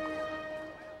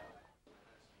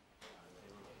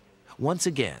 Once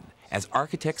again, as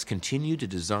architects continue to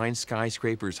design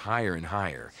skyscrapers higher and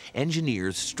higher,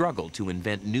 engineers struggle to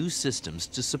invent new systems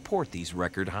to support these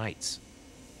record heights.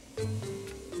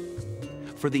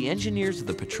 For the engineers of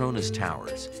the Petronas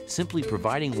Towers, simply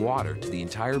providing water to the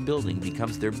entire building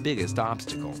becomes their biggest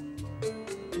obstacle.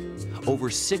 Over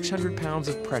 600 pounds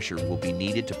of pressure will be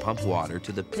needed to pump water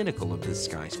to the pinnacle of this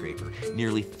skyscraper,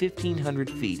 nearly 1,500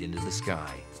 feet into the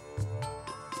sky.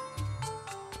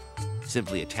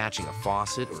 Simply attaching a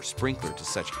faucet or sprinkler to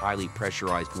such highly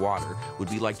pressurized water would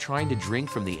be like trying to drink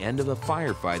from the end of a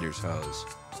firefighter's hose.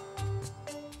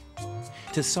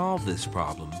 To solve this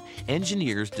problem,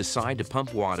 engineers decide to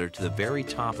pump water to the very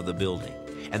top of the building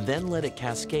and then let it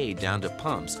cascade down to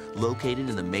pumps located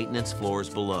in the maintenance floors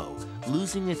below,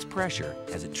 losing its pressure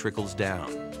as it trickles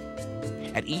down.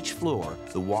 At each floor,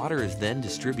 the water is then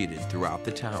distributed throughout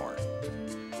the tower.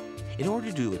 In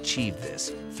order to achieve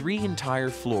this, 3 entire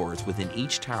floors within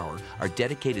each tower are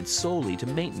dedicated solely to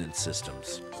maintenance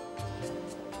systems.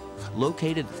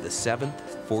 located at the 7th,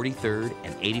 43rd,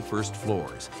 and 81st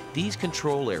floors. These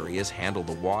control areas handle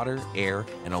the water, air,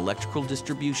 and electrical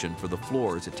distribution for the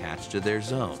floors attached to their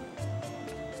zone.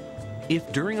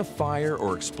 If during a fire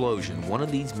or explosion one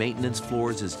of these maintenance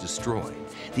floors is destroyed,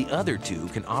 the other two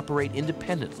can operate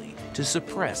independently to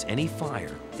suppress any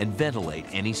fire and ventilate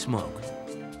any smoke.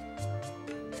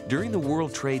 During the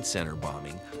World Trade Center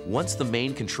bombing, once the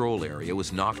main control area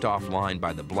was knocked offline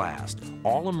by the blast,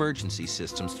 all emergency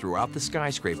systems throughout the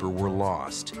skyscraper were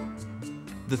lost.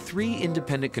 The 3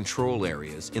 independent control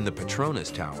areas in the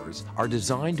Petronas Towers are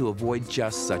designed to avoid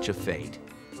just such a fate.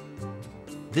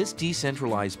 This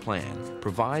decentralized plan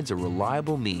provides a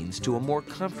reliable means to a more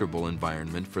comfortable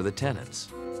environment for the tenants.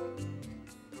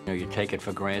 You take it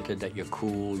for granted that you're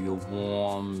cool, you're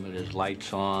warm, there's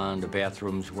lights on, the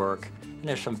bathrooms work, and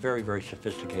there's some very, very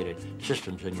sophisticated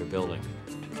systems in your building,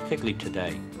 particularly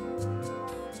today.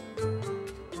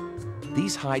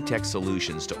 These high-tech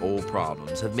solutions to old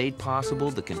problems have made possible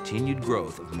the continued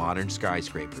growth of modern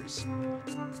skyscrapers.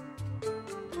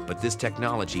 But this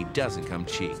technology doesn't come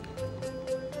cheap.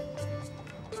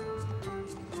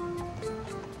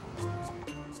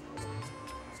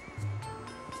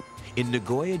 In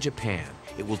Nagoya, Japan,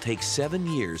 it will take 7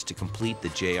 years to complete the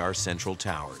JR Central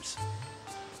Towers.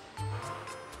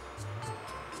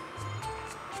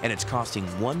 And it's costing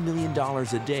 $1 million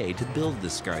a day to build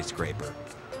this skyscraper.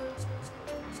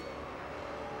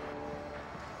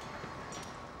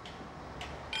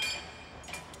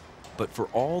 But for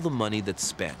all the money that's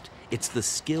spent, it's the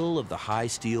skill of the high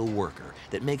steel worker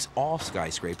that makes all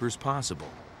skyscrapers possible.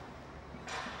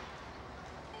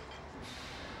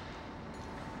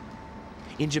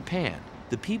 In Japan,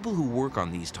 the people who work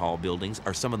on these tall buildings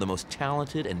are some of the most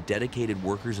talented and dedicated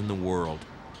workers in the world.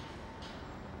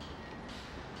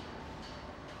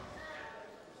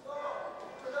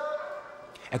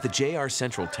 At the JR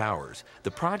Central Towers,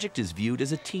 the project is viewed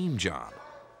as a team job.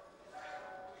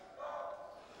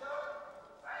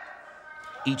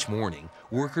 Each morning,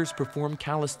 workers perform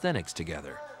calisthenics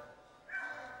together.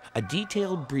 A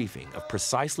detailed briefing of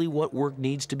precisely what work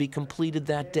needs to be completed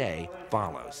that day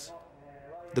follows.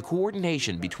 The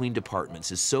coordination between departments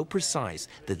is so precise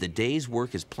that the day's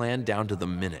work is planned down to the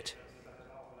minute.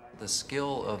 The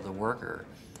skill of the worker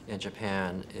in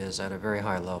Japan is at a very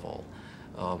high level.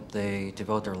 They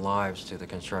devote their lives to the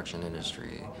construction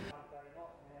industry.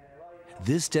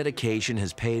 This dedication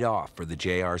has paid off for the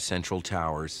JR Central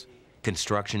Towers.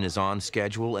 Construction is on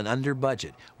schedule and under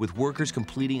budget, with workers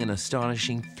completing an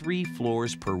astonishing 3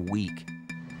 floors per week.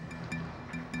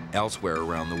 Elsewhere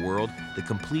around the world, the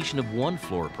completion of 1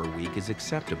 floor per week is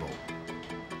acceptable.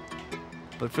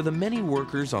 But for the many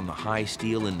workers on the high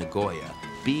steel in Nagoya,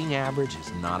 being average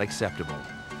is not acceptable,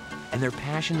 and their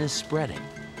passion is spreading.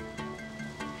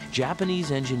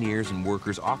 Japanese engineers and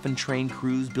workers often train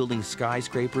crews building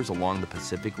skyscrapers along the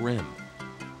Pacific Rim.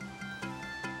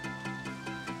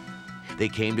 They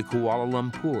came to Kuala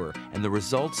Lumpur, and the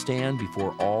results stand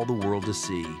before all the world to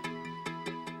see.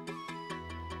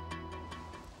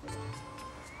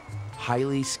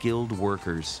 Highly skilled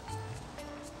workers,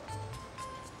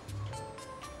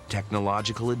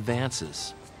 technological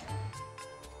advances,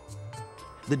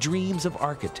 the dreams of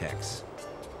architects.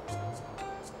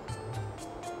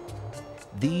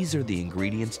 These are the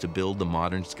ingredients to build the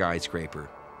modern skyscraper.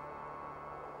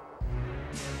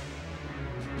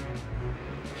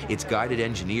 It's guided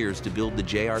engineers to build the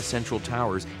JR Central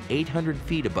Towers 800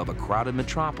 feet above a crowded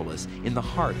metropolis in the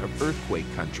heart of earthquake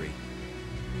country.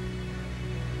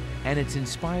 And it's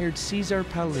inspired Cesar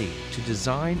Pelli to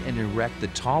design and erect the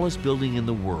tallest building in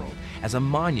the world as a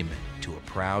monument to a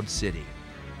proud city.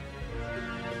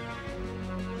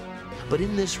 But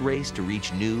in this race to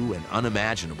reach new and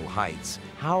unimaginable heights,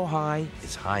 how high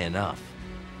is high enough?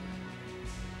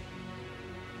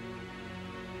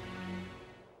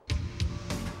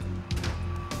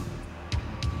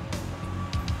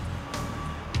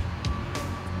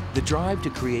 The drive to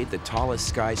create the tallest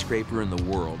skyscraper in the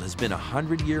world has been a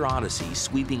 100-year odyssey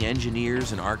sweeping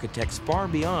engineers and architects far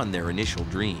beyond their initial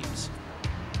dreams.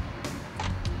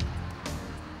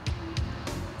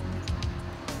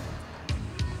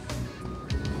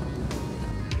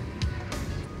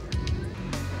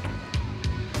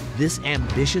 This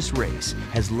ambitious race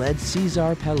has led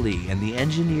Cesar Pelli and the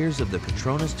engineers of the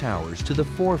Petronas Towers to the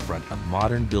forefront of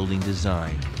modern building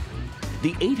design.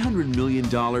 The $800 million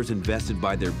invested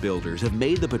by their builders have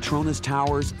made the Petronas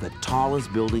Towers the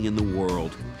tallest building in the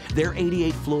world. Their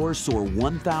 88 floors soar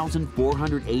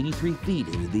 1,483 feet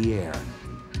into the air.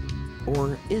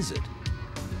 Or is it?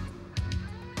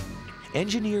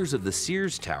 Engineers of the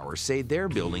Sears Tower say their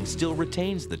building still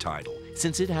retains the title,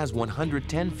 since it has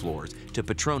 110 floors to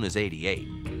Petrona's 88.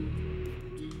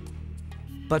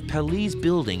 But Pelli's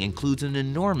building includes an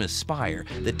enormous spire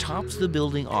that tops the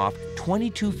building off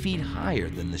 22 feet higher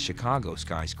than the Chicago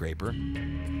skyscraper.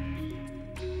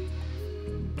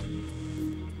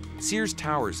 Sears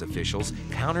Towers officials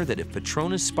counter that if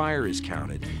Petrona's spire is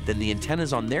counted, then the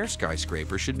antennas on their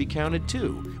skyscraper should be counted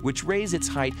too, which raise its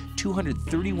height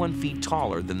 231 feet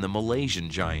taller than the Malaysian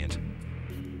giant.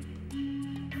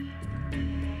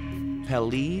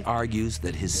 Pelli argues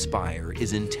that his spire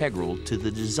is integral to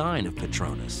the design of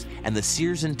Petronas, and the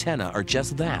Sears antenna are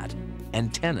just that,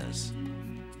 antennas.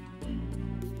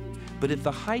 But if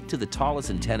the height to the tallest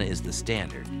antenna is the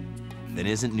standard, then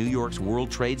isn't New York's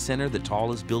World Trade Center the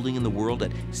tallest building in the world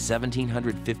at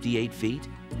 1,758 feet?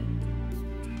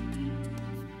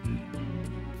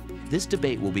 This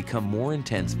debate will become more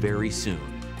intense very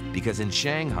soon, because in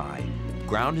Shanghai,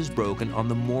 ground has broken on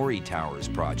the Mori Towers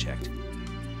project.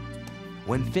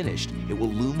 When finished, it will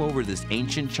loom over this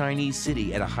ancient Chinese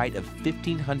city at a height of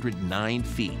 1,509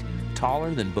 feet,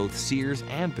 taller than both Sears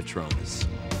and Petronas.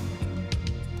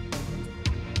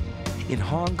 In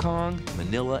Hong Kong,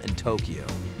 Manila, and Tokyo,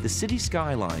 the city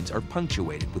skylines are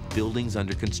punctuated with buildings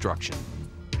under construction.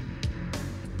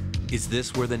 Is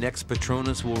this where the next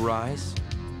Petronas will rise?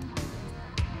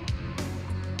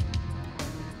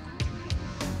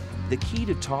 The key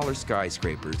to taller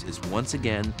skyscrapers is once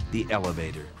again the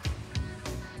elevator.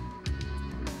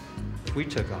 We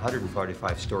took a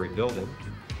 145-story building,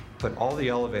 put all the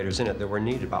elevators in it that were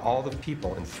needed by all the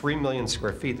people in 3 million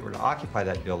square feet that were to occupy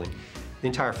that building. The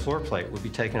entire floor plate would be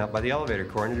taken up by the elevator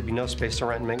core, and there'd be no space to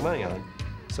rent and make money on.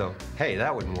 So, hey,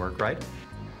 that wouldn't work, right?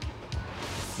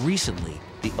 Recently,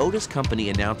 the Otis Company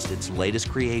announced its latest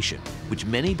creation, which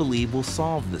many believe will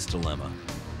solve this dilemma.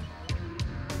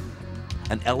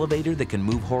 An elevator that can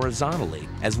move horizontally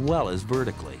as well as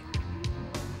vertically.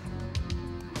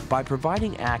 By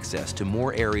providing access to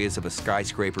more areas of a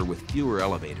skyscraper with fewer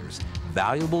elevators,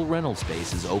 valuable rental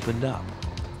space is opened up.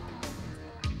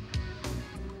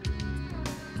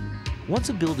 Once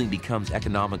a building becomes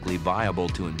economically viable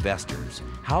to investors,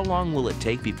 how long will it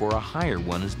take before a higher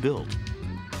one is built?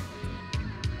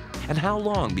 And how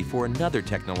long before another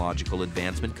technological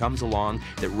advancement comes along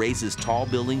that raises tall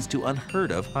buildings to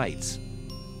unheard of heights?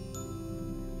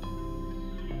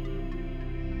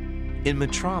 In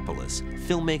Metropolis,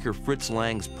 filmmaker Fritz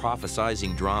Lang's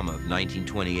prophesizing drama of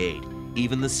 1928,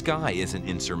 even the sky isn't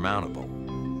insurmountable.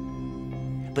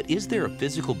 But is there a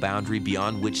physical boundary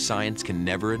beyond which science can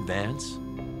never advance?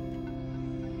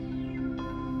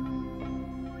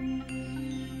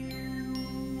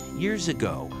 Years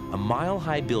ago, a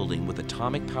mile-high building with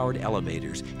atomic-powered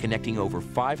elevators connecting over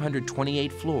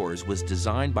 528 floors was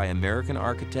designed by American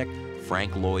architect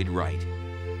Frank Lloyd Wright.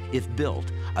 If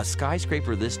built, a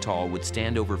skyscraper this tall would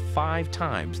stand over 5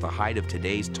 times the height of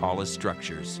today's tallest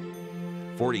structures.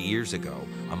 40 years ago,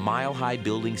 a mile-high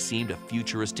building seemed a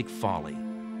futuristic folly.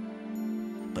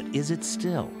 But is it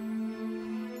still?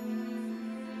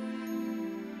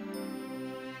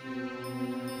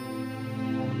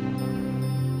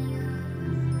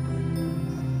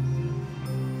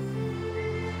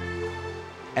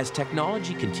 As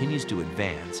technology continues to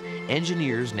advance,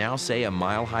 engineers now say a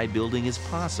mile-high building is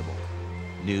possible.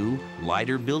 New,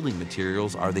 lighter building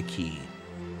materials are the key.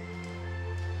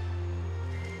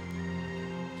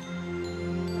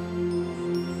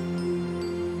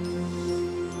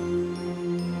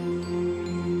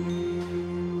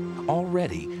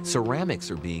 Already,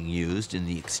 ceramics are being used in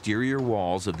the exterior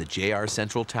walls of the JR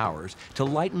Central Towers to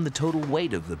lighten the total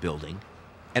weight of the building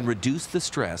and reduce the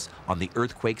stress on the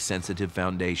earthquake-sensitive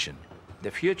foundation.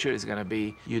 The future is going to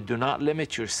be, you do not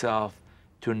limit yourself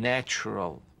to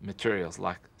natural materials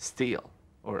like steel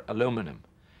or aluminum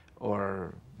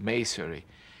or masonry,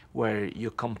 where you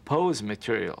compose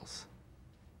materials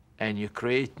and you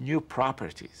create new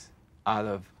properties out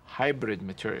of hybrid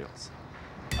materials,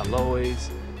 alloys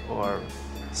or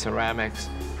ceramics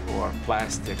or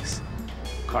plastics,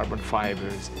 carbon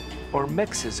fibers, or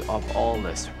mixes of all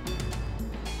this.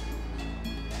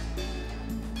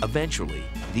 Eventually,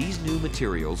 these new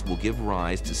materials will give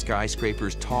rise to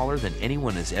skyscrapers taller than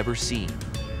anyone has ever seen,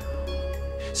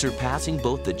 surpassing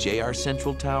both the JR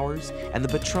Central Towers and the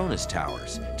Petronas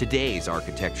Towers, today's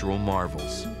architectural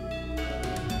marvels.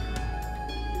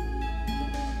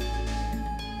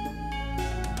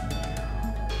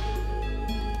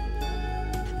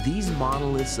 These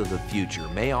monoliths of the future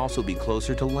may also be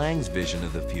closer to Lang's vision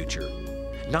of the future.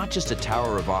 Not just a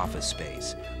tower of office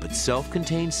space, but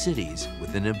self-contained cities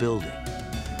within a building.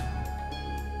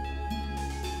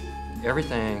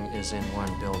 Everything is in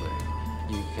one building.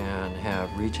 You can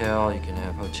have retail, you can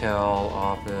have hotel,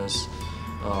 office,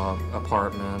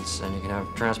 apartments, and you can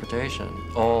have transportation,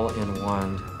 all in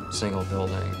one single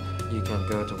building. You can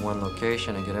go to one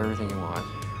location and get everything you want.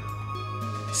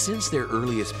 Since their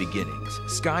earliest beginnings,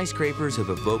 skyscrapers have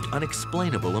evoked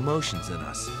unexplainable emotions in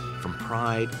us, from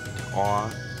pride to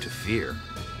awe to fear.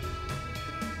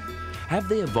 Have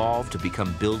they evolved to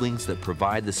become buildings that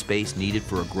provide the space needed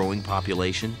for a growing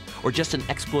population, or just an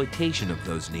exploitation of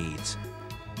those needs?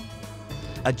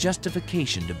 A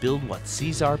justification to build what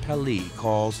Cesar Pelli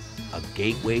calls a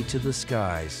gateway to the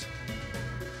skies.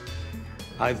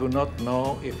 I do not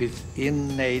know if it's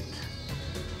innate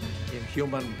in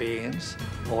human beings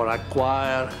or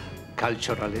acquired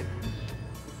culturally,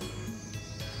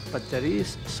 but there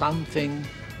is something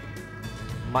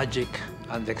magic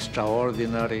and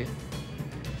extraordinary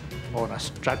on a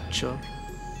structure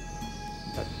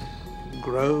that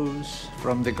grows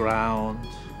from the ground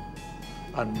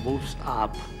and moves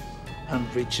up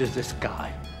and reaches the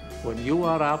sky. When you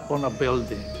are up on a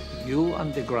building, you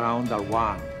and the ground are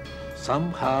one.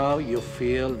 Somehow you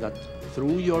feel that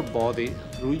through your body,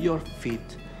 through your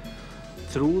feet,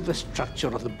 through the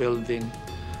structure of the building,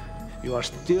 you are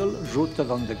still rooted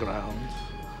on the ground,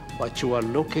 but you are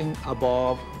looking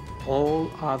above all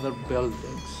other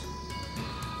buildings.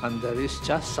 And there is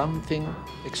just something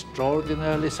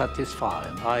extraordinarily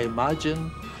satisfying. I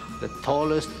imagine the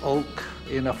tallest oak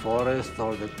in a forest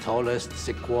or the tallest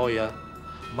sequoia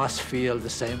must feel the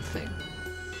same thing.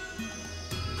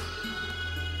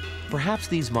 Perhaps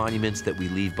these monuments that we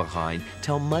leave behind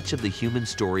tell much of the human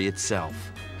story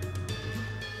itself.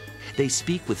 They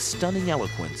speak with stunning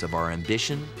eloquence of our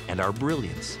ambition and our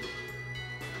brilliance,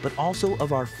 but also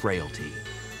of our frailty.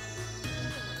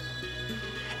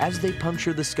 As they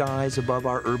puncture the skies above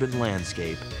our urban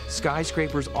landscape,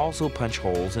 skyscrapers also punch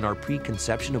holes in our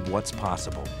preconception of what's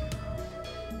possible.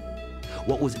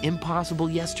 What was impossible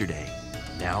yesterday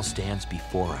now stands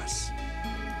before us.